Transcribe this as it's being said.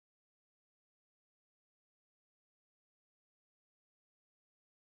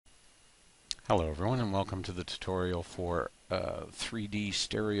Hello everyone and welcome to the tutorial for 3D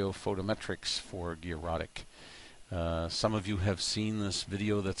stereo photometrics for Gearotic. Some of you have seen this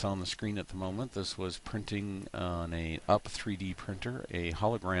video that's on the screen at the moment. This was printing on a UP 3D printer, a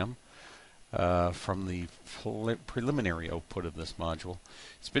hologram from the preliminary output of this module.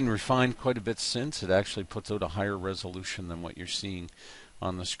 It's been refined quite a bit since. It actually puts out a higher resolution than what you're seeing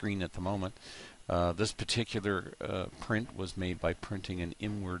on the screen at the moment. This particular print was made by printing an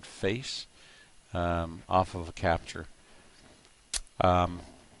inward face off of a capture.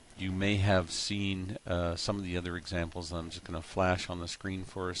 You may have seen some of the other examples that I'm just going to flash on the screen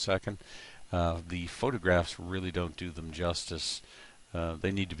for a second. The photographs really don't do them justice.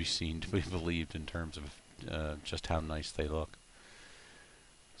 They need to be seen to be believed in terms of just how nice they look.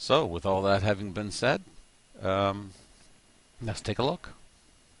 So with all that having been said, let's take a look.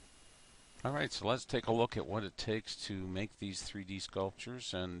 Alright, so let's take a look at what it takes to make these 3D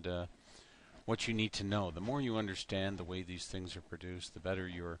sculptures and what you need to know. The more you understand the way these things are produced, the better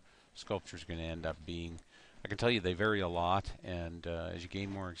your sculpture is going to end up being. I can tell you they vary a lot, and as you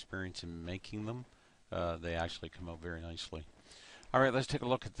gain more experience in making them, they actually come out very nicely. Alright, let's take a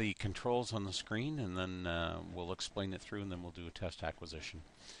look at the controls on the screen, and then we'll explain it through, and then we'll do a test acquisition.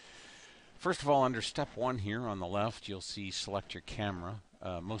 First of all, under step 1 here on the left, you'll see select your camera.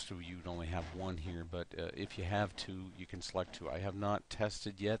 Most of you would only have one here, but if you have two, you can select two. I have not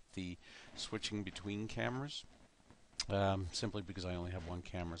tested yet the switching between cameras, simply because I only have one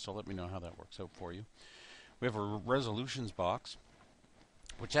camera, so let me know how that works out for you. We have a resolutions box,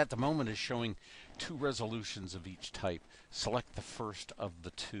 which at the moment is showing two resolutions of each type. Select the first of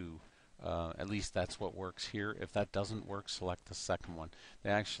the two. At least that's what works here. If that doesn't work, select the second one.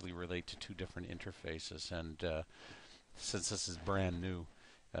 They actually relate to two different interfaces, and since this is brand new,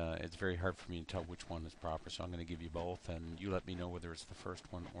 it's very hard for me to tell which one is proper, so I'm going to give you both, and you let me know whether it's the first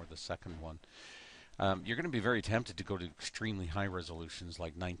one or the second one. You're going to be very tempted to go to extremely high resolutions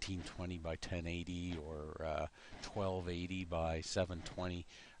like 1920 by 1080 or 1280 by 720.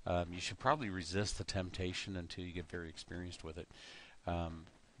 You should probably resist the temptation until you get very experienced with it.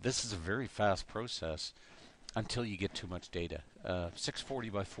 This is a very fast process until you get too much data. 640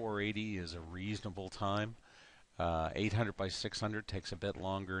 by 480 is a reasonable time. 800 by 600 takes a bit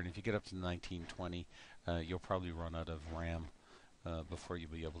longer, and if you get up to 1920, you'll probably run out of RAM before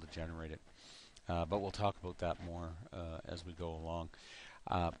you'll be able to generate it. But we'll talk about that more as we go along.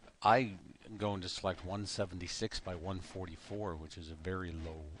 I'm going to select 176 by 144, which is a very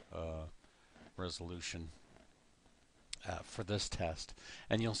low resolution for this test.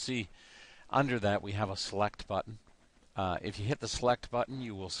 And you'll see under that we have a select button. If you hit the select button,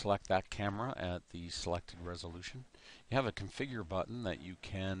 you will select that camera at the selected resolution. You have a configure button that you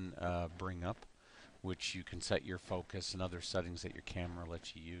can bring up, which you can set your focus and other settings that your camera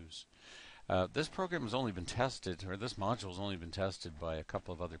lets you use. This program has only been tested, or this module has only been tested by a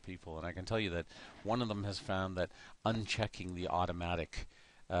couple of other people, and I can tell you that one of them has found that unchecking the automatic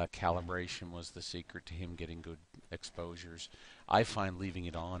calibration was the secret to him getting good exposures. I find leaving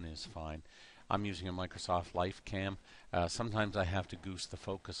it on is fine. I'm using a Microsoft LifeCam. Sometimes I have to goose the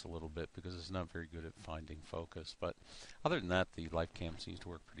focus a little bit because it's not very good at finding focus. But other than that, the LifeCam seems to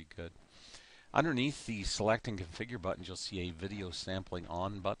work pretty good. Underneath the Select and Configure buttons, you'll see a Video Sampling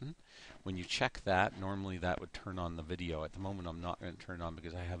On button. When you check that, normally that would turn on the video. At the moment, I'm not going to turn it on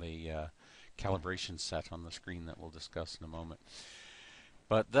because I have a calibration set on the screen that we'll discuss in a moment.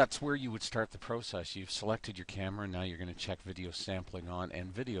 But that's where you would start the process. You've selected your camera, and now you're going to check video sampling on,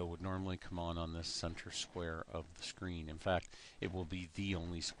 and video would normally come on this center square of the screen. In fact, it will be the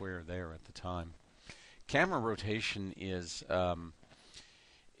only square there at the time. Camera rotation is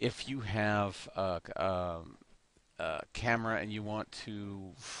if you have a camera and you want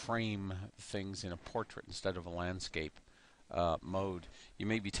to frame things in a portrait instead of a landscape mode, you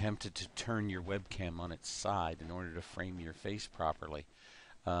may be tempted to turn your webcam on its side in order to frame your face properly.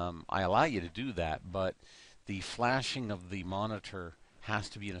 I allow you to do that, but the flashing of the monitor has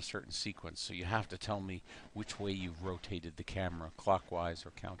to be in a certain sequence, so you have to tell me which way you've rotated the camera, clockwise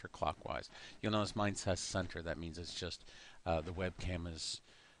or counterclockwise. You'll notice mine says center. That means it's just the webcam is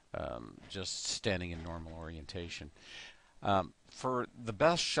just standing in normal orientation. For the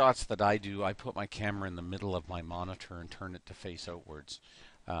best shots that I do, I put my camera in the middle of my monitor and turn it to face outwards.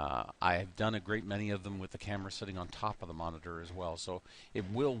 I've done a great many of them with the camera sitting on top of the monitor as well, so it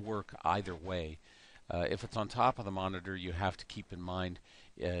will work either way. If it's on top of the monitor, you have to keep in mind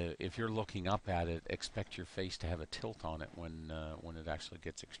if you're looking up at it, expect your face to have a tilt on it when it actually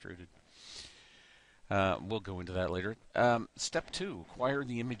gets extruded. We'll go into that later. Step 2, acquire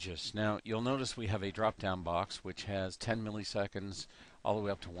the images. Now, you'll notice we have a drop-down box which has 10 milliseconds all the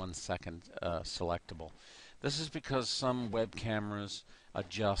way up to 1 second selectable. This is because some web cameras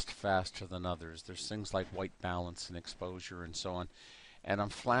adjust faster than others. There's things like white balance and exposure and so on. And I'm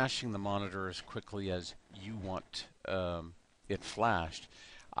flashing the monitor as quickly as you want it flashed.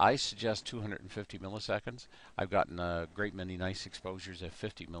 I suggest 250 milliseconds. I've gotten a great many nice exposures at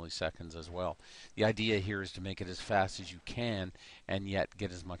 50 milliseconds as well. The idea here is to make it as fast as you can and yet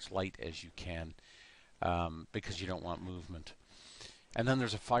get as much light as you can because you don't want movement. And then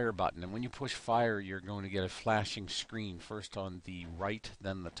there's a fire button, and when you push fire, you're going to get a flashing screen, first on the right,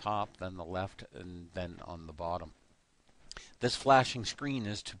 then the top, then the left, and then on the bottom. This flashing screen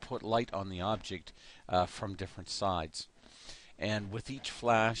is to put light on the object from different sides. And with each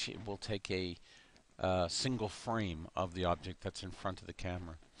flash, it will take a single frame of the object that's in front of the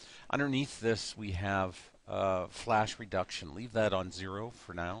camera. Underneath this, we have flash reduction. Leave that on 0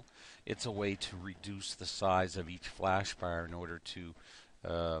 for now. It's a way to reduce the size of each flash bar in order to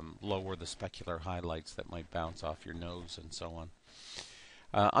lower the specular highlights that might bounce off your nose and so on.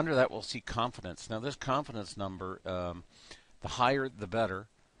 Under that, we'll see confidence. Now, this confidence number, the higher the better,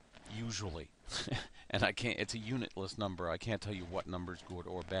 usually. And it's a unitless number. I can't tell you what number is good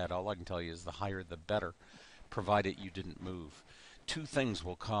or bad. All I can tell you is the higher the better, provided you didn't move. Two things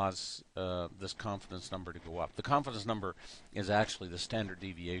will cause this confidence number to go up. The confidence number is actually the standard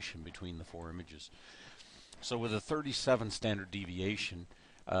deviation between the 4 images. So with a 37 standard deviation,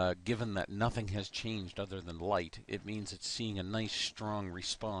 given that nothing has changed other than light, it means it's seeing a nice strong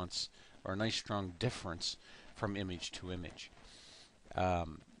response or a nice strong difference from image to image.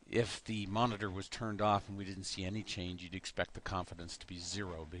 If the monitor was turned off and we didn't see any change, you'd expect the confidence to be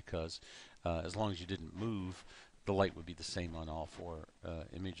 0 because as long as you didn't move, the light would be the same on all 4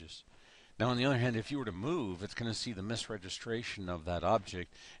 images. Now, on the other hand, if you were to move, it's going to see the misregistration of that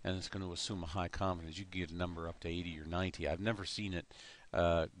object, and it's going to assume a high confidence. You can get a number up to 80 or 90. I've never seen it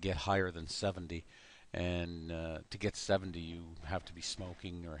get higher than 70. And to get 70, you have to be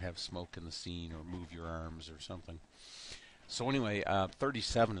smoking or have smoke in the scene or move your arms or something. So anyway,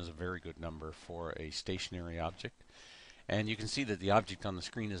 37 is a very good number for a stationary object. And you can see that the object on the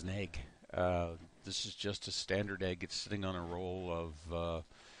screen is an egg. This is just a standard egg. It's sitting on a roll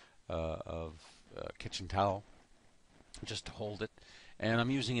of kitchen towel just to hold it. And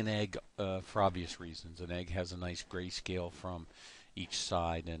I'm using an egg for obvious reasons. An egg has a nice grayscale from each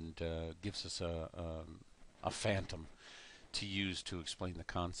side and gives us a phantom to use to explain the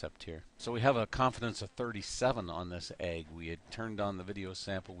concept here. So we have a confidence of 37 on this egg. We had turned on the video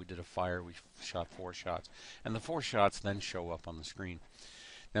sample, we did a fire, we shot 4 shots, and the 4 shots then show up on the screen.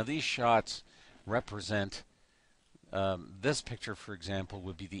 Now these shots represent this picture, for example,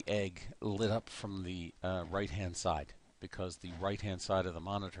 would be the egg lit up from the right-hand side because the right-hand side of the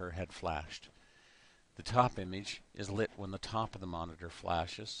monitor had flashed. The top image is lit when the top of the monitor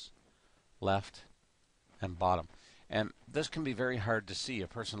flashes, left and bottom. And this can be very hard to see. A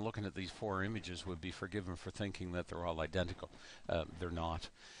person looking at these 4 images would be forgiven for thinking that they're all identical. They're not.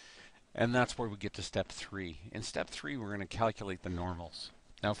 And that's where we get to step 3. In step 3, we're going to calculate the normals.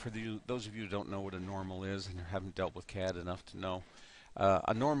 Now, for those of you who don't know what a normal is and haven't dealt with CAD enough to know,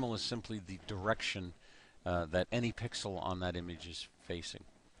 a normal is simply the direction that any pixel on that image is facing.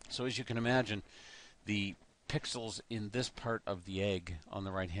 So as you can imagine, the pixels in this part of the egg on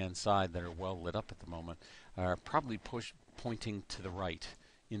the right-hand side that are well lit up at the moment are probably pointing to the right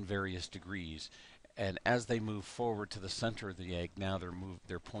in various degrees. And as they move forward to the center of the egg, now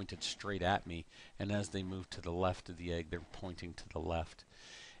they're pointed straight at me. And as they move to the left of the egg, they're pointing to the left.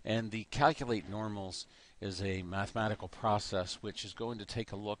 And the calculate normals is a mathematical process which is going to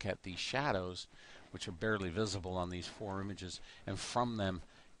take a look at the shadows, which are barely visible on these 4 images, and from them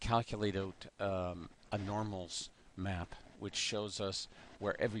calculate out a normals map which shows us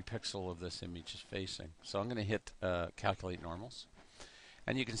where every pixel of this image is facing. So I'm going to hit calculate normals,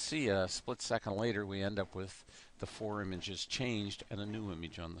 and you can see a split second later we end up with the 4 images changed and a new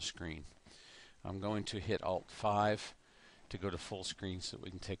image on the screen. I'm going to hit Alt 5 to go to full screen so that we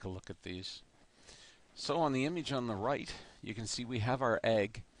can take a look at these. So on the image on the right, you can see we have our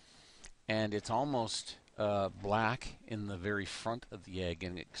egg, and it's almost black in the very front of the egg,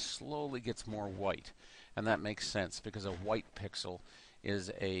 and it slowly gets more white. And that makes sense because a white pixel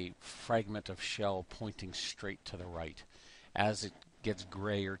is a fragment of shell pointing straight to the right. As it gets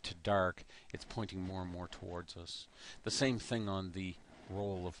grayer to dark, it's pointing more and more towards us. The same thing on the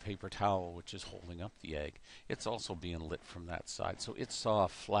roll of paper towel which is holding up the egg. It's also being lit from that side. So it saw a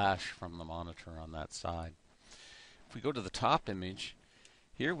flash from the monitor on that side. If we go to the top image,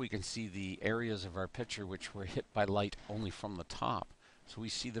 here we can see the areas of our picture which were hit by light only from the top. So we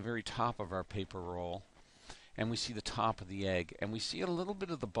see the very top of our paper roll, and we see the top of the egg, and we see a little bit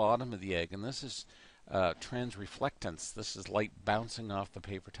of the bottom of the egg, and this is transreflectance. This is light bouncing off the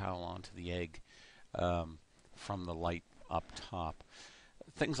paper towel onto the egg from the light up top.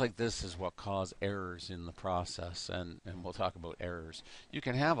 Things like this is what cause errors in the process, and we'll talk about errors. You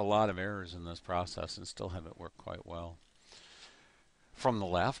can have a lot of errors in this process and still have it work quite well. From the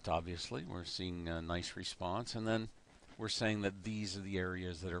left, obviously, we're seeing a nice response, and then we're saying that these are the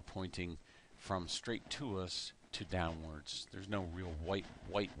areas that are pointing from straight to us to downwards. There's no real white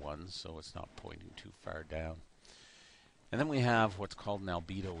ones, so it's not pointing too far down. And then we have what's called an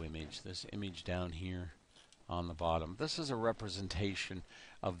albedo image, this image down here on the bottom. This is a representation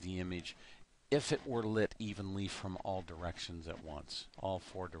of the image if it were lit evenly from all directions at once, all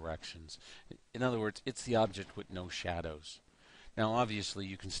four directions. In other words, it's the object with no shadows. Now obviously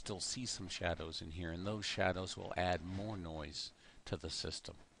you can still see some shadows in here, and those shadows will add more noise to the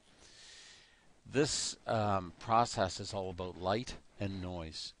system. This process is all about light and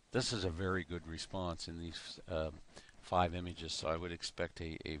noise. This is a very good response in these 5 images, so I would expect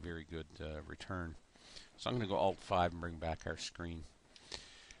a very good return. So I'm going to go Alt-5 and bring back our screen.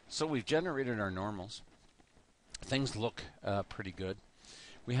 So we've generated our normals. Things look pretty good.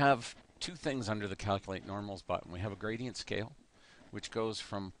 We have 2 things under the Calculate Normals button. We have a gradient scale, which goes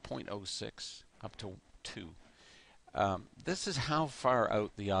from 0.06 up to 2. This is how far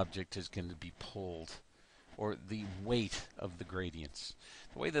out the object is going to be pulled, or the weight of the gradients.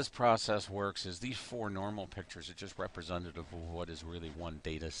 The way this process works is these 4 normal pictures are just representative of what is really one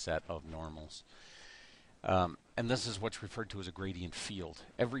data set of normals. And this is what's referred to as a gradient field.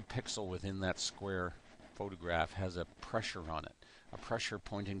 Every pixel within that square photograph has a pressure on it. A pressure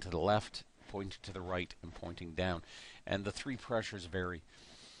pointing to the left, pointing to the right, and pointing down. And the 3 pressures vary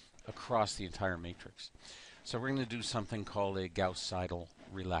across the entire matrix. So we're going to do something called a Gauss-Seidel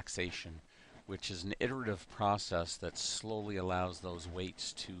relaxation, which is an iterative process that slowly allows those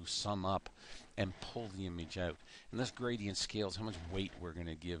weights to sum up and pull the image out. And this gradient scales how much weight we're going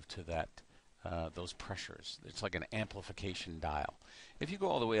to give to that those pressures. It's like an amplification dial. If you go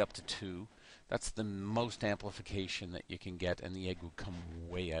all the way up to 2, that's the most amplification that you can get, and the egg would come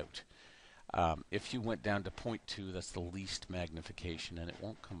way out. If you went down to 0.2, that's the least magnification, and it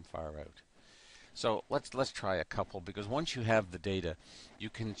won't come far out. So let's try a couple, because once you have the data,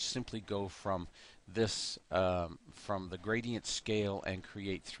 you can simply go from this from the gradient scale and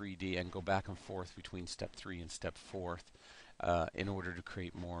create 3D and go back and forth between step 3 and step 4 in order to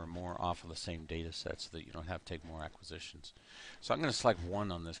create more and more off of the same data set, so that you don't have to take more acquisitions. So I'm going to select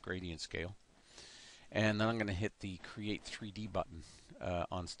 1 on this gradient scale, and then I'm going to hit the Create 3D button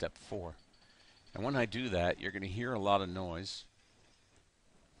on step 4. And when I do that, you're going to hear a lot of noise.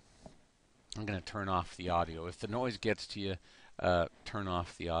 I'm going to turn off the audio. If the noise gets to you, turn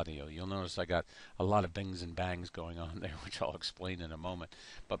off the audio. You'll notice I got a lot of bings and bangs going on there, which I'll explain in a moment.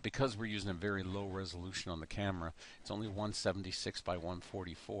 But because we're using a very low resolution on the camera, it's only 176 by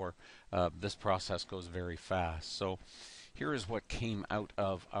 144, this process goes very fast. So here is what came out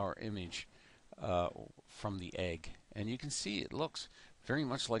of our image from the egg. And you can see it looks very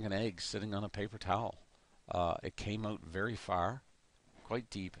much like an egg sitting on a paper towel. It came out very far, quite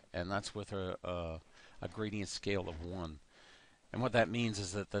deep, and that's with a gradient scale of 1. And what that means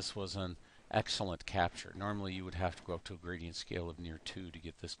is that this was an excellent capture. Normally you would have to go up to a gradient scale of near 2 to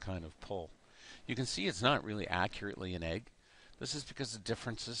get this kind of pull. You can see it's not really accurately an egg. This is because of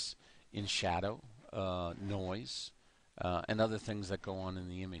differences in shadow, noise, and other things that go on in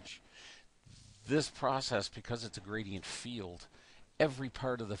the image. This process, because it's a gradient field, every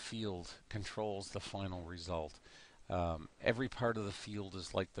part of the field controls the final result. Every part of the field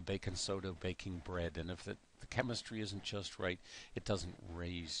is like the baking soda baking bread, and if the chemistry isn't just right, it doesn't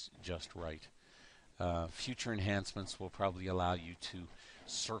raise just right. Future enhancements will probably allow you to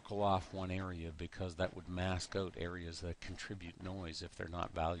circle off one area, because that would mask out areas that contribute noise if they're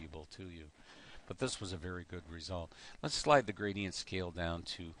not valuable to you. But this was a very good result. Let's slide the gradient scale down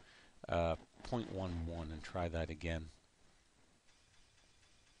to 0.11 and try that again.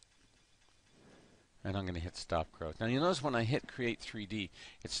 And I'm going to hit Stop Growth. Now you'll notice when I hit Create 3D,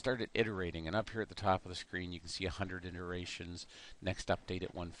 it started iterating, and up here at the top of the screen you can see 100 iterations, next update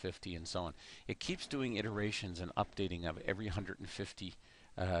at 150, and so on. It keeps doing iterations and updating of every 150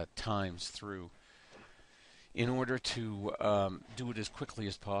 times through in order to do it as quickly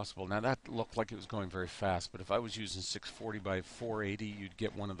as possible. Now that looked like it was going very fast, but if I was using 640 by 480, you'd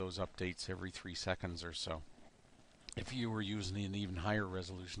get one of those updates every 3 seconds or so. If you were using an even higher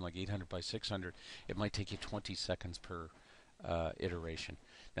resolution, like 800 by 600, it might take you 20 seconds per iteration.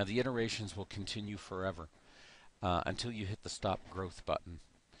 Now the iterations will continue forever until you hit the Stop Growth button.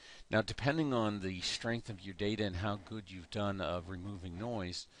 Now, depending on the strength of your data and how good you've done of removing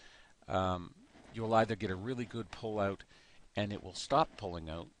noise, you'll either get a really good pull out and it will stop pulling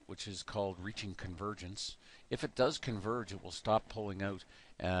out, which is called reaching convergence. If it does converge, it will stop pulling out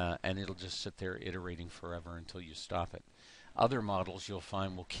and it'll just sit there iterating forever until you stop it. Other models you'll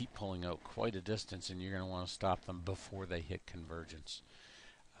find will keep pulling out quite a distance and you're going to want to stop them before they hit convergence.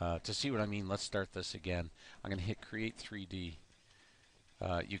 To see what I mean, let's start this again. I'm going to hit Create 3D.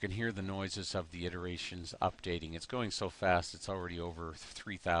 You can hear the noises of the iterations updating. It's going so fast, it's already over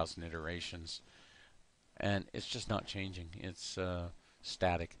 3,000 iterations. And it's just not changing. It's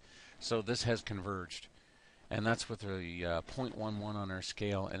static. So this has converged. And that's with a 0.11 on our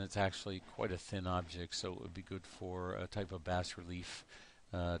scale, and it's actually quite a thin object, so it would be good for a type of bas relief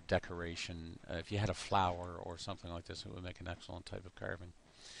decoration. If you had a flower or something like this, it would make an excellent type of carving.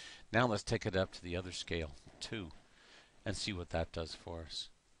 Now let's take it up to the other scale, 2, and see what that does for us.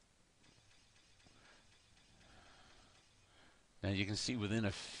 Now you can see within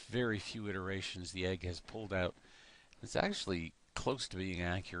a very few iterations the egg has pulled out. It's actually close to being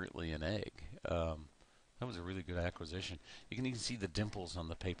accurately an egg. That was a really good acquisition. You can even see the dimples on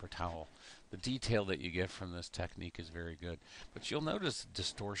the paper towel. The detail that you get from this technique is very good. But you'll notice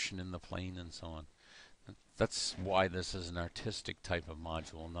distortion in the plane and so on. That's why this is an artistic type of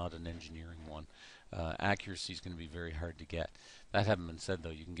module, not an engineering one. Accuracy is going to be very hard to get. That having been said, though,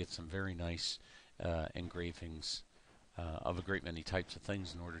 you can get some very nice engravings of a great many types of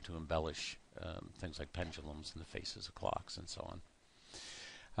things in order to embellish things like pendulums and the faces of clocks and so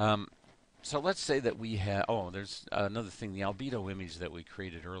on. So let's say that we have, there's another thing, the albedo image that we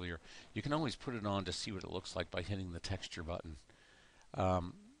created earlier. You can always put it on to see what it looks like by hitting the texture button.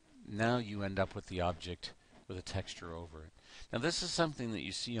 Now you end up with the object with a texture over it. Now this is something that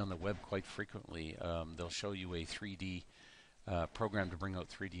you see on the web quite frequently. They'll show you a 3D program to bring out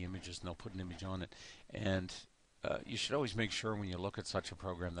 3D images, and they'll put an image on it. And you should always make sure when you look at such a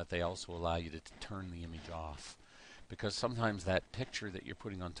program that they also allow you to turn the image off. Because sometimes that picture that you're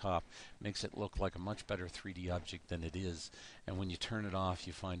putting on top makes it look like a much better 3D object than it is. And when you turn it off,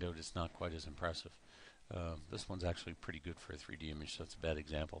 you find out it's not quite as impressive. This one's actually pretty good for a 3D image, so it's a bad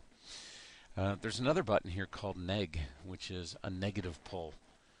example. There's another button here called neg, which is a negative pull.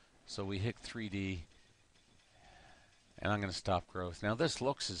 So we hit 3D, and I'm going to stop growth. Now this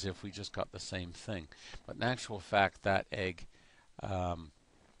looks as if we just got the same thing, but in actual fact that egg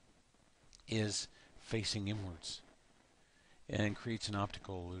is facing inwards and creates an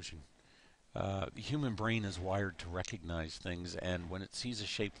optical illusion. The human brain is wired to recognize things, and when it sees a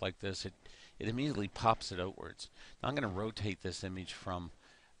shape like this, it immediately pops it outwards. Now I'm going to rotate this image from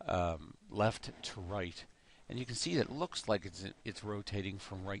left to right, and you can see that it looks like it's rotating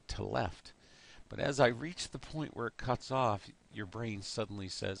from right to left. But as I reach the point where it cuts off, your brain suddenly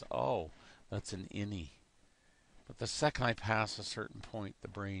says, oh, that's an innie. But the second I pass a certain point, the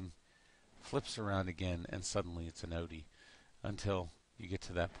brain flips around again, and suddenly it's an outie, until you get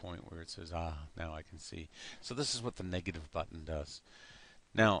to that point where it says, now I can see. So this is what the negative button does.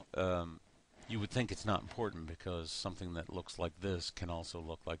 Now, you would think it's not important because something that looks like this can also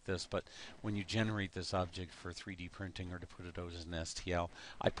look like this, but when you generate this object for 3D printing or to put it out as an STL,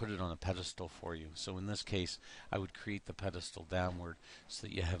 I put it on a pedestal for you. So in this case, I would create the pedestal downward so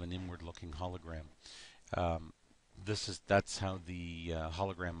that you have an inward-looking hologram. That's how the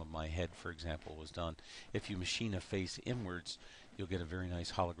hologram of my head, for example, was done. If you machine a face inwards, you'll get a very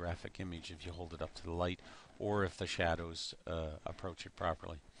nice holographic image if you hold it up to the light or if the shadows approach it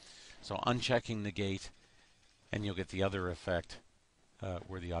properly. So unchecking negate, and you'll get the other effect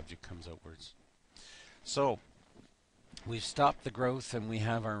where the object comes outwards. So we've stopped the growth and we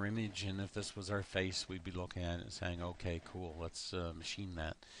have our image, and if this was our face, we'd be looking at it and saying, okay, cool, let's machine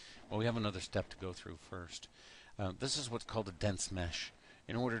that. Well, we have another step to go through first. This is what's called a dense mesh.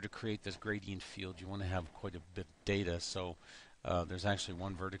 In order to create this gradient field, you want to have quite a bit of data, so there's actually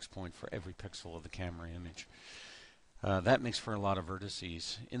one vertex point for every pixel of the camera image. That makes for a lot of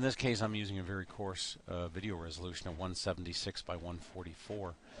vertices. In this case, I'm using a very coarse video resolution of 176 by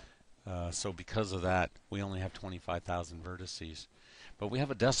 144. So because of that, we only have 25,000 vertices. But we have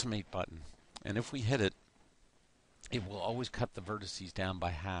a decimate button, and if we hit it, it will always cut the vertices down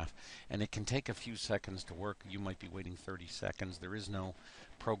by half. And it can take a few seconds to work. You might be waiting 30 seconds. There is no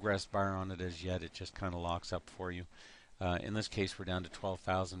progress bar on it as yet. It just kind of locks up for you. In this case, we're down to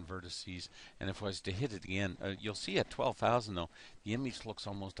 12,000 vertices, and if I was to hit it again, you'll see at 12,000 though, the image looks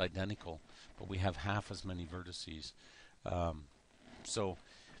almost identical, but we have half as many vertices. So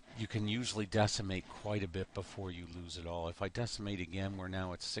you can usually decimate quite a bit before you lose it all. If I decimate again, we're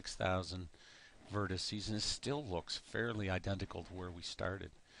now at 6,000 vertices, and it still looks fairly identical to where we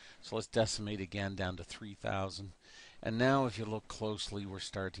started. So let's decimate again down to 3,000. And now if you look closely, we're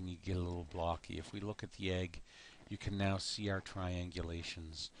starting to get a little blocky. If we look at the egg, you can now see our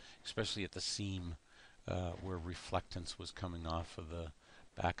triangulations, especially at the seam where reflectance was coming off of the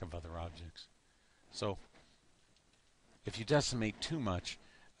back of other objects. So if you decimate too much,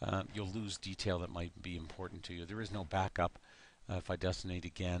 you'll lose detail that might be important to you. There is no backup. If I decimate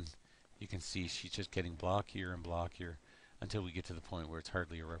again, you can see she's just getting blockier and blockier until we get to the point where it's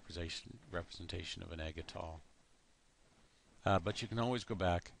hardly a representation of an egg at all. But you can always go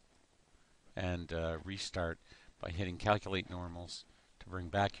back and restart by hitting Calculate Normals to bring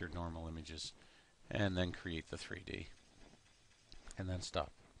back your normal images, and then create the 3D, and then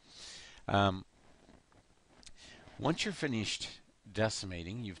stop. Once you're finished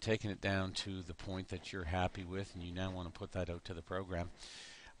decimating, you've taken it down to the point that you're happy with, and you now want to put that out to the program.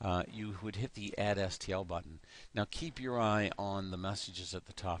 You would hit the Add STL button. Now keep your eye on the messages at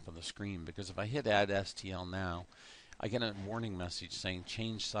the top of the screen, because if I hit Add STL now, I get a warning message saying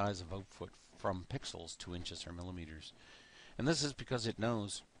change size of output from pixels to inches or millimeters. And this is because it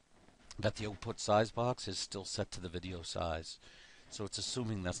knows that the output size box is still set to the video size. So it's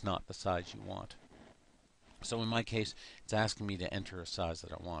assuming that's not the size you want. So in my case, it's asking me to enter a size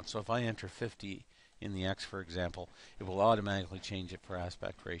that I want. So if I enter 50 in the X, for example, it will automatically change it for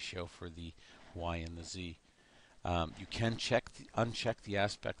aspect ratio for the Y and the Z. You can uncheck the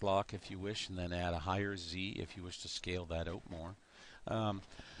aspect lock if you wish, and then add a higher Z if you wish to scale that out more.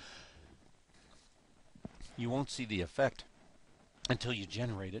 You won't see the effect until you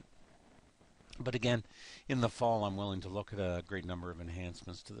generate it. But again, in the fall, I'm willing to look at a great number of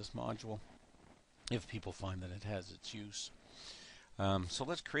enhancements to this module if people find that it has its use. So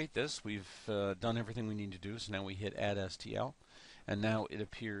let's create this. We've done everything we need to do, so now we hit Add STL, and now it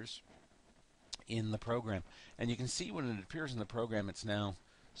appears in the program. And you can see when it appears in the program, it's now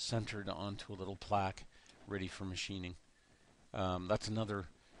centered onto a little plaque ready for machining. That's another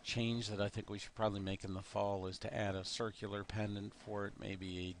change that I think we should probably make in the fall, is to add a circular pendant for it,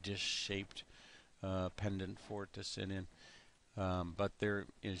 maybe a dish-shaped pendant for it to sit in. But there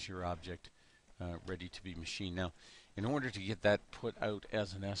is your object ready to be machined. Now, in order to get that put out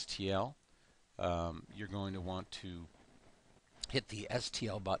as an STL, you're going to want to hit the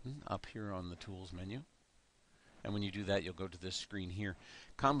STL button up here on the Tools menu. And when you do that, you'll go to this screen here.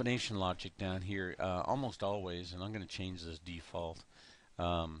 Combination logic down here, almost always, and I'm going to change this default.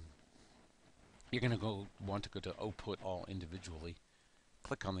 You're going to want to go to Output All individually.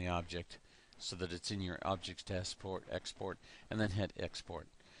 Click on the object so that it's in your objects to export, and then hit Export.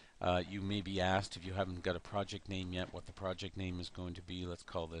 You may be asked, if you haven't got a project name yet, what the project name is going to be. Let's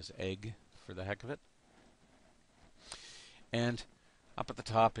call this Egg for the heck of it. And up at the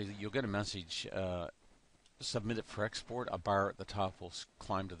top, you'll get a message, submit it for export. A bar at the top will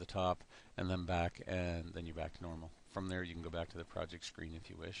climb to the top, and then back, and then you're back to normal. From there, you can go back to the project screen if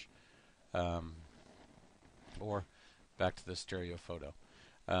you wish, or back to the stereo photo.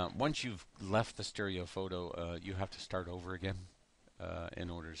 Once you've left the stereo photo, you have to start over again in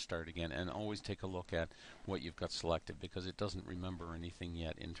order to start again, and always take a look at what you've got selected, because it doesn't remember anything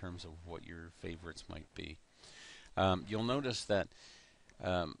yet in terms of what your favorites might be. You'll notice that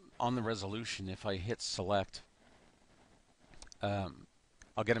on the resolution, if I hit select,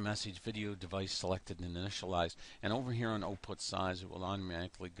 I'll get a message, video device selected and initialized, and over here on output size, it will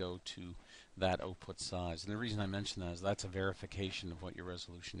automatically go to that output size. And the reason I mention that is that's a verification of what your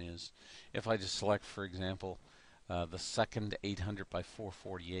resolution is. If I just select, for example, the second 800 by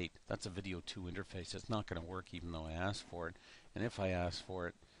 448, that's a video 2 interface. It's not going to work even though I ask for it. And if I ask for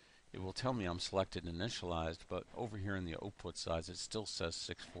it, it will tell me I'm selected and initialized, but over here in the output size, it still says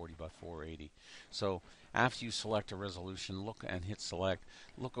 640 by 480. So after you select a resolution, look and hit select,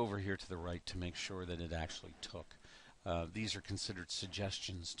 look over here to the right to make sure that it actually took. These are considered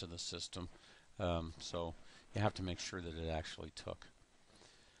suggestions to the system, so you have to make sure that it actually took.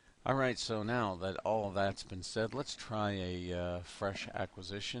 Alright, so now that all of that's been said, let's try a fresh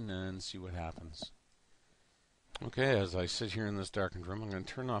acquisition and see what happens. Okay, as I sit here in this darkened room, I'm going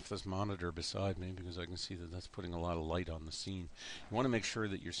to turn off this monitor beside me because I can see that that's putting a lot of light on the scene. You want to make sure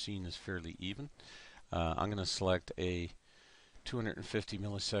that your scene is fairly even. I'm going to select a 250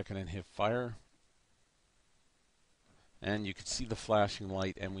 millisecond and hit fire. And you can see the flashing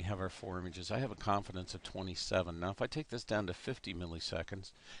light, and we have our 4 images. I have a confidence of 27. Now if I take this down to 50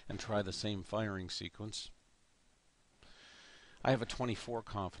 milliseconds and try the same firing sequence, I have a 24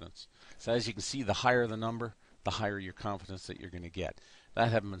 confidence. So as you can see, the higher the number, the higher your confidence that you're going to get.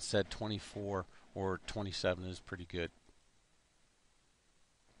 That having been said, 24 or 27 is pretty good.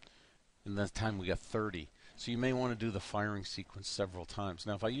 And this time we got 30. So you may want to do the firing sequence several times.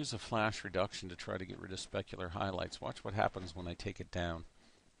 Now if I use a flash reduction to try to get rid of specular highlights, watch what happens when I take it down.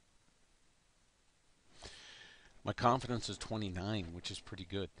 My confidence is 29, which is pretty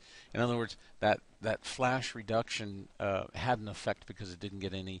good. In other words, that flash reduction had an effect because it didn't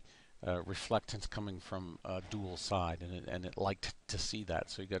get any reflectance coming from dual side, and it liked to see that.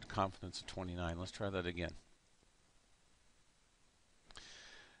 So you got confidence of 29. Let's try that again.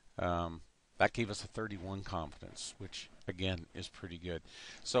 That gave us a 31 confidence, which again is pretty good.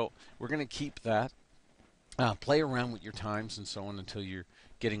 So we're going to keep that. Play around with your times and so on until you're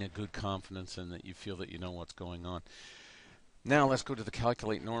getting a good confidence and that you feel that you know what's going on. Now let's go to the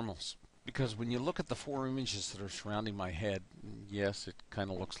calculate normals. Because when you look at the 4 images that are surrounding my head, yes, it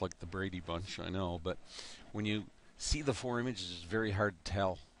kind of looks like the Brady Bunch, I know, but when you see the 4 images, it's very hard to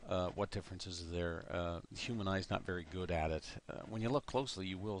tell what differences are there. The human eye is not very good at it. When you look closely,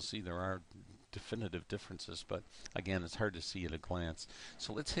 you will see there are definitive differences, but again, it's hard to see at a glance.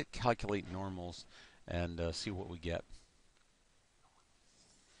 So let's hit calculate normals and see what we get.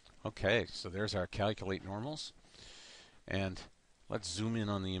 Okay, so there's our calculate normals, and let's zoom in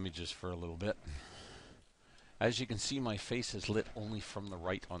on the images for a little bit. As you can see, my face is lit only from the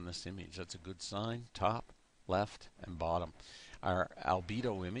right on this image. That's a good sign. Top, left, and bottom. Our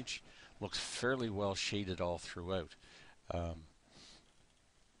albedo image looks fairly well shaded all throughout.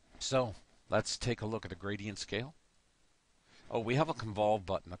 So let's take a look at a gradient scale. Oh, we have a convolve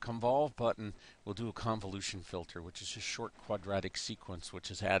button. A convolve button will do a convolution filter, which is a short quadratic sequence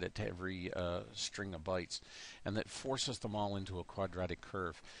which is added to every string of bytes, and that forces them all into a quadratic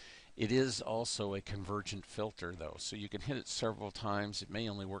curve. It is also a convergent filter, though, so you can hit it several times. It may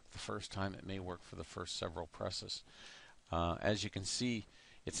only work the first time. It may work for the first several presses. As you can see,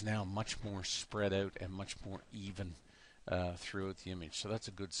 it's now much more spread out and much more even throughout the image, so that's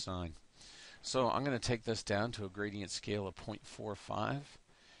a good sign. So I'm going to take this down to a gradient scale of 0.45,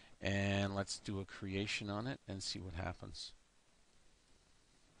 and let's do a creation on it and see what happens.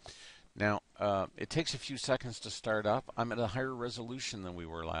 Now, it takes a few seconds to start up. I'm at a higher resolution than we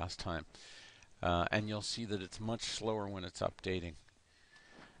were last time, and you'll see that it's much slower when it's updating.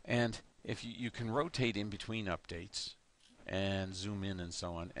 And if you can rotate in between updates and zoom in and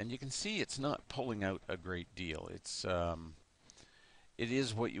so on, and you can see it's not pulling out a great deal. It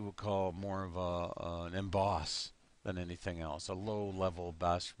is what you would call more of an emboss than anything else, a low-level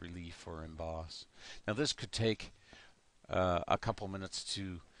bas relief or emboss. Now this could take a couple minutes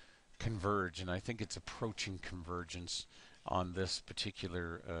to converge, and I think it's approaching convergence on this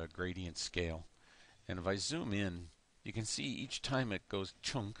particular gradient scale. And if I zoom in, you can see each time it goes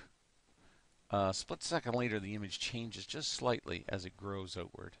chunk, a split second later the image changes just slightly as it grows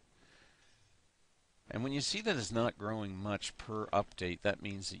outward. And when you see that it's not growing much per update, that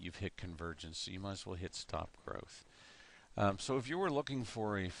means that you've hit convergence, so you might as well hit stop growth. So if you were looking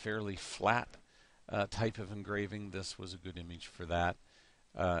for a fairly flat type of engraving, this was a good image for that,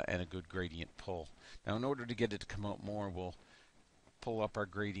 and a good gradient pull. Now in order to get it to come out more, we'll pull up our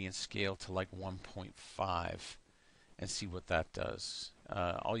gradient scale to like 1.5 and see what that does.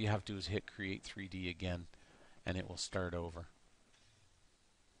 All you have to do is hit Create 3D again, and it will start over.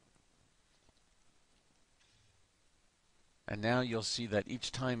 And now you'll see that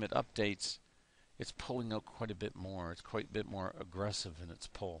each time it updates, it's pulling out quite a bit more. It's quite a bit more aggressive in its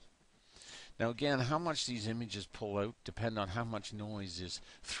pull. Now again, how much these images pull out depend on how much noise is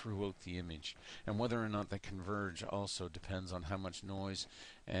throughout the image. And whether or not they converge also depends on how much noise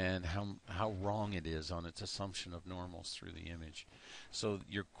and how wrong it is on its assumption of normals through the image. So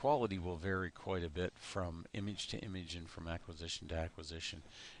your quality will vary quite a bit from image to image and from acquisition to acquisition.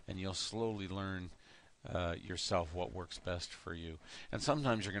 And you'll slowly learn yourself what works best for you. And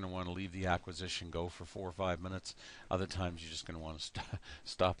sometimes you're going to want to leave the acquisition go for 4 or 5 minutes. Other times you're just going to want to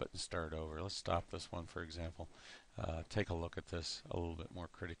stop it and start over. Let's stop this one, for example. Take a look at this a little bit more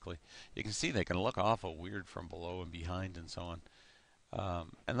critically. You can see they can look awful weird from below and behind and so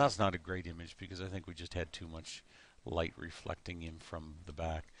on. And that's not a great image because I think we just had too much light reflecting in from the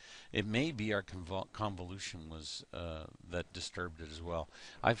back. It may be our convolution was that disturbed it as well.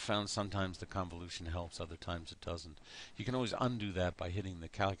 I've found sometimes the convolution helps, other times it doesn't. You can always undo that by hitting the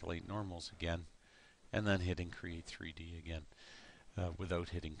calculate normals again and then hitting create 3D again without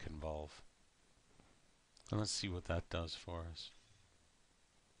hitting convolve. And let's see what that does for us.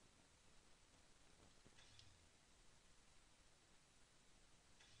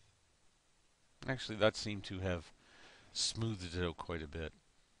 Actually, that seemed to have smoothed it out quite a bit.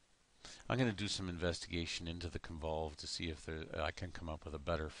 I'm going to do some investigation into the convolve to see if I can come up with a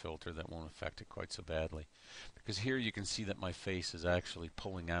better filter that won't affect it quite so badly. Because here you can see that my face is actually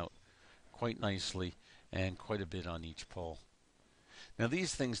pulling out quite nicely and quite a bit on each pole. Now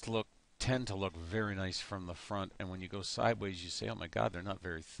these things tend to look very nice from the front, and when you go sideways you say, oh my god, they're not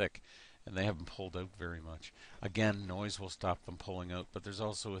very thick, and they haven't pulled out very much. Again, noise will stop them pulling out, but there's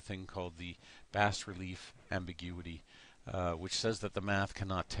also a thing called the bas relief ambiguity, which says that the math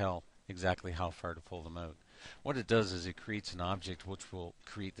cannot tell exactly how far to pull them out. What it does is it creates an object which will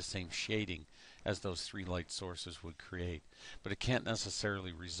create the same shading as those three light sources would create, but it can't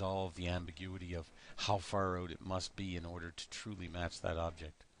necessarily resolve the ambiguity of how far out it must be in order to truly match that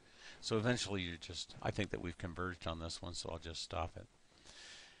object. So eventually I think that we've converged on this one, so I'll just stop it.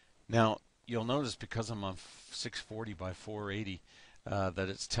 Now, you'll notice because I'm on 640 by 480 that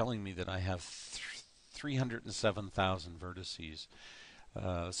it's telling me that I have 307,000 vertices.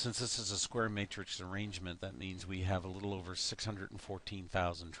 Since this is a square matrix arrangement, that means we have a little over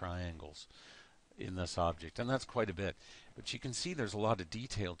 614,000 triangles in this object, and that's quite a bit. But you can see there's a lot of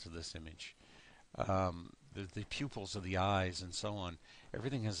detail to this image. The pupils of the eyes and so on,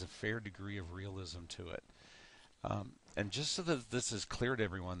 everything has a fair degree of realism to it. And just so that this is clear to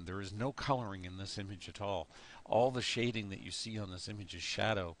everyone, there is no coloring in this image at all. All the shading that you see on this image is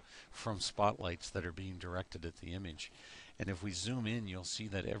shadow from spotlights that are being directed at the image. And if we zoom in, you'll see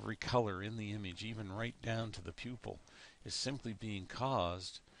that every color in the image, even right down to the pupil, is simply being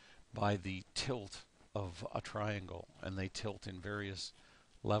caused by the tilt of a triangle, and they tilt in various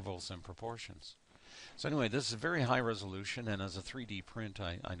levels and proportions. So anyway, this is very high resolution, and as a 3D print,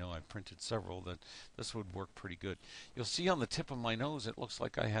 I know I've printed several, that this would work pretty good. You'll see on the tip of my nose it looks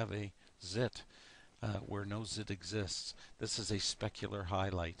like I have a zit where no zit exists. This is a specular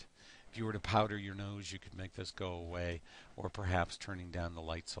highlight. If you were to powder your nose, you could make this go away, or perhaps turning down the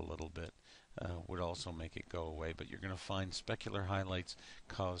lights a little bit would also make it go away. But you're going to find specular highlights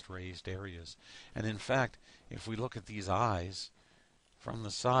caused raised areas. And in fact, if we look at these eyes from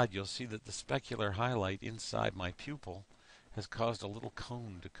the side, you'll see that the specular highlight inside my pupil has caused a little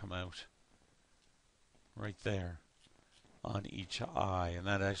cone to come out right there on each eye, and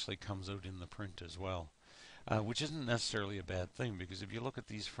that actually comes out in the print as well. Which isn't necessarily a bad thing, because if you look at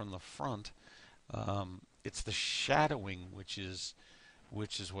these from the front, it's the shadowing which is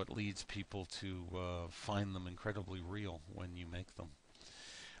what leads people to find them incredibly real when you make them.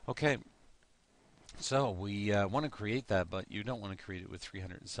 Okay, so we want to create that, but you don't want to create it with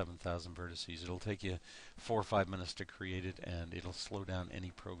 307,000 vertices. It'll take you 4 or 5 minutes to create it, and it'll slow down any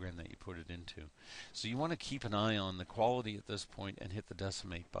program that you put it into. So you want to keep an eye on the quality at this point and hit the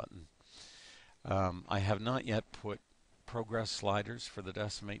decimate button. I have not yet put progress sliders for the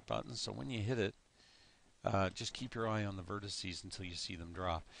decimate button, so when you hit it, just keep your eye on the vertices until you see them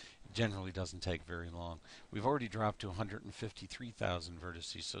drop. It generally doesn't take very long. We've already dropped to 153,000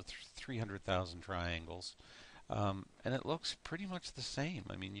 vertices, so 300,000 triangles, and it looks pretty much the same.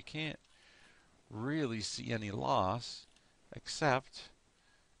 I mean, you can't really see any loss, except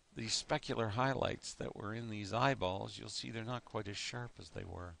the specular highlights that were in these eyeballs. You'll see they're not quite as sharp as they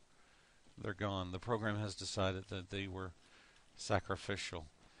were. They're gone. The program has decided that they were sacrificial.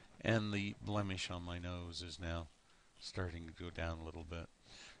 And the blemish on my nose is now starting to go down a little bit.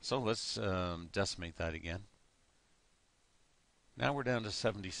 So let's decimate that again. Now we're down to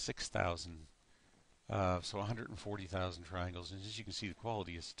 76,000. So 140,000 triangles. And as you can see, the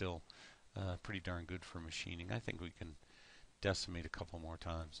quality is still pretty darn good for machining. I think we can decimate a couple more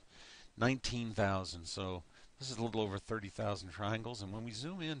times. 19,000. So this is a little over 30,000 triangles. And when we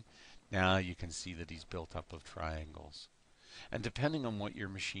zoom in, now you can see that he's built up of triangles. And depending on what you're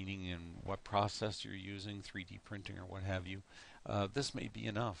machining and what process you're using, 3D printing or what have you, this may be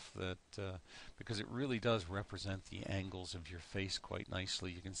enough, that because it really does represent the angles of your face quite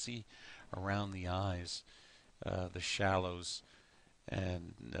nicely. You can see around the eyes the shallows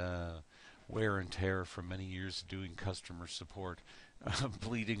and wear and tear from many years of doing customer support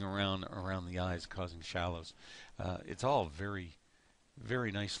bleeding around the eyes, causing shallows. It's all very,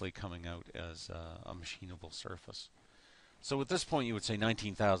 very nicely coming out as a machinable surface. So at this point you would say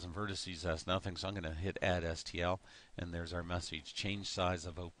 19,000 vertices, that's nothing, so I'm going to hit add STL, and there's our message, change size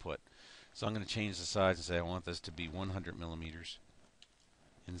of output. So I'm going to change the size and say I want this to be 100 millimeters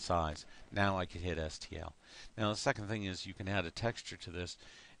in size. Now I can hit STL. Now the second thing is you can add a texture to this,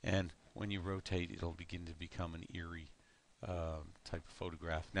 and when you rotate it'll begin to become an eerie type of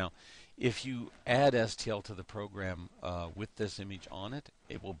photograph. Now if you add STL to the program with this image on it,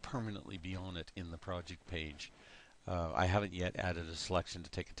 it will permanently be on it in the project page. I haven't yet added a selection to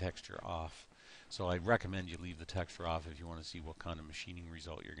take a texture off, so I recommend you leave the texture off if you want to see what kind of machining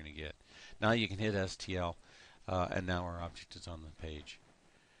result you're going to get. Now you can hit STL, and now our object is on the page.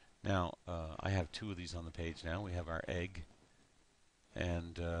 Now I have two of these on the page now. We have our egg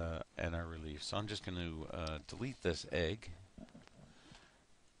and our relief. So I'm just going to delete this egg.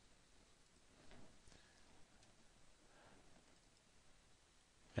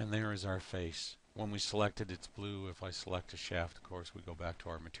 And there is our face. When we select it, it's blue. If I select a shaft, of course, we go back to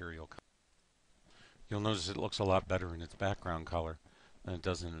our material color. You'll notice it looks a lot better in its background color than it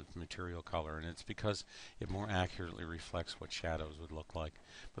does in its material color, and it's because it more accurately reflects what shadows would look like.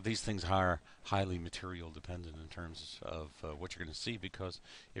 But these things are highly material dependent in terms of what you're going to see, because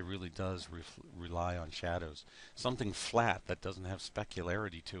it really does rely on shadows. Something flat that doesn't have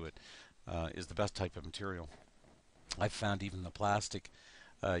specularity to it is the best type of material. I've found even the plastic,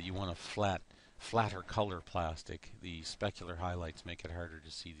 you want a flatter color plastic. The specular highlights make it harder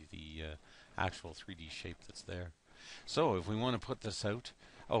to see the actual 3D shape that's there. So if we want to put this out,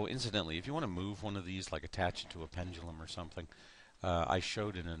 oh, incidentally, if you want to move one of these, like attach it to a pendulum or something, I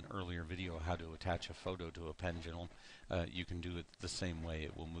showed in an earlier video how to attach a photo to a pendulum. You can do it the same way.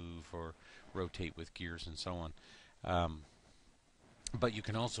 It will move or rotate with gears and so on. But you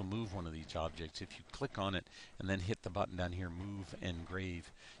can also move one of these objects. If you click on it and then hit the button down here, Move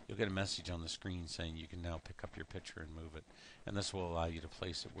Engrave, you'll get a message on the screen saying you can now pick up your picture and move it. And this will allow you to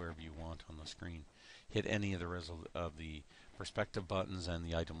place it wherever you want on the screen. Hit any of the perspective buttons and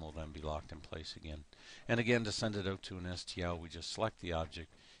the item will then be locked in place again. And again, to send it out to an STL, we just select the object,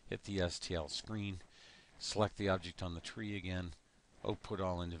 hit the STL screen, select the object on the tree again, output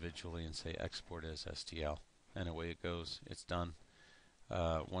all individually, and say Export as STL. And away it goes. It's done.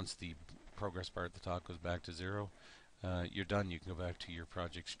 Once the progress bar at the top goes back to 0, you're done. You can go back to your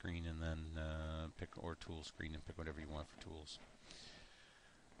project screen and then pick, or tool screen, and pick whatever you want for tools.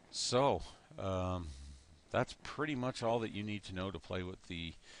 So that's pretty much all that you need to know to play with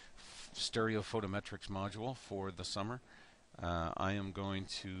the Stereo Photometrics module for the summer. I am going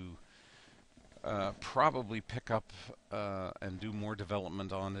to probably pick up and do more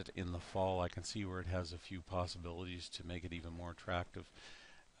development on it in the fall. I can see where it has a few possibilities to make it even more attractive.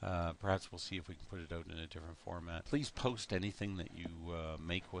 Perhaps we'll see if we can put it out in a different format. Please post anything that you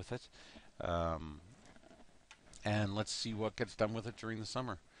make with it, and let's see what gets done with it during the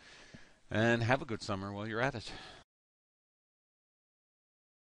summer. And have a good summer while you're at it.